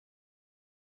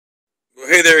Well,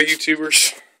 hey there,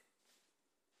 YouTubers.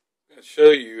 I'm going to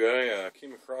show you, I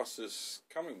came across this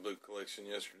comic book collection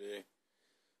yesterday.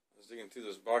 I was digging through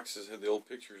those boxes, had the old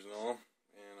pictures and all,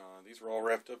 and these were all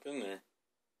wrapped up in there.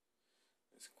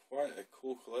 It's quite a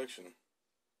cool collection.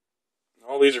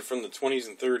 All these are from the 20's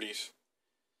and 30's.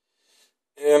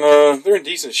 And they're in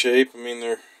decent shape. I mean,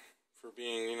 they're, for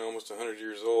being, almost 100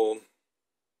 years old.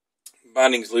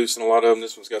 Binding's loose in a lot of them.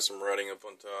 This one's got some writing up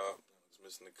on top. It's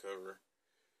missing the cover.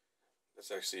 That's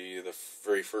actually the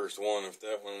very first one. If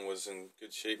that one was in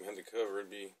good shape and had the cover, it'd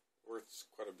be worth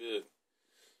quite a bit.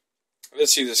 I did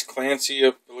see this Clancy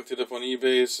up. I looked it up on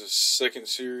eBay. It's the second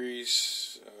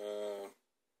series.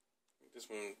 This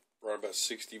one brought about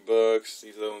 $60.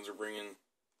 These other ones are bringing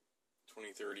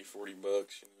 20, 30, 40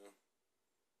 bucks,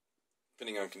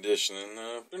 depending on condition. And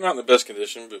they're not in the best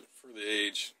condition, but for the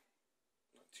age,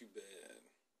 not too bad.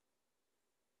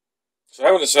 So I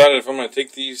haven't decided if I'm going to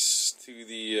take these to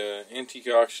the antique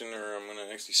auction or I'm going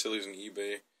to actually sell these on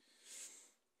eBay.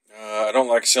 I don't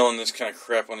like selling this kind of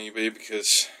crap on eBay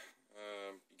because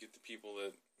you get the people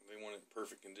that they want it in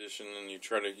perfect condition, and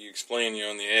you explain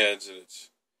on the ads that it's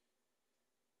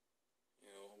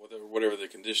whatever the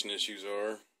condition issues are,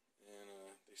 and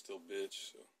they still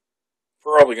bitch. So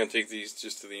probably going to take these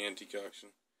just to the antique auction.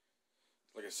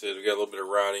 Like I said, we got a little bit of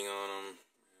writing on them,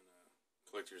 and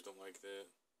collectors don't like that.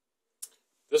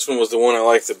 This one was the one I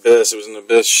liked the best. It was in the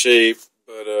best shape,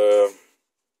 but the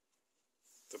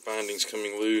binding's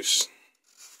coming loose.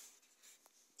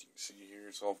 You can see here,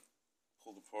 it's all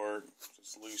pulled apart.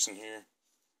 It's loose in here.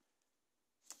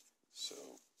 So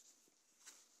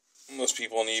most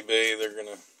people on eBay, they're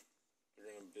gonna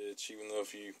bitch, even though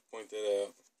if you point that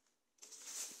out.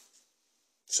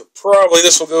 So probably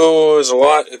this will go as a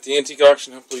lot at the antique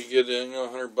auction. Hopefully you get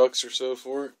 $100 or so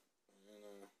for it.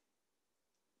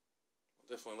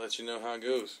 Definitely let you know how it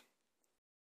goes.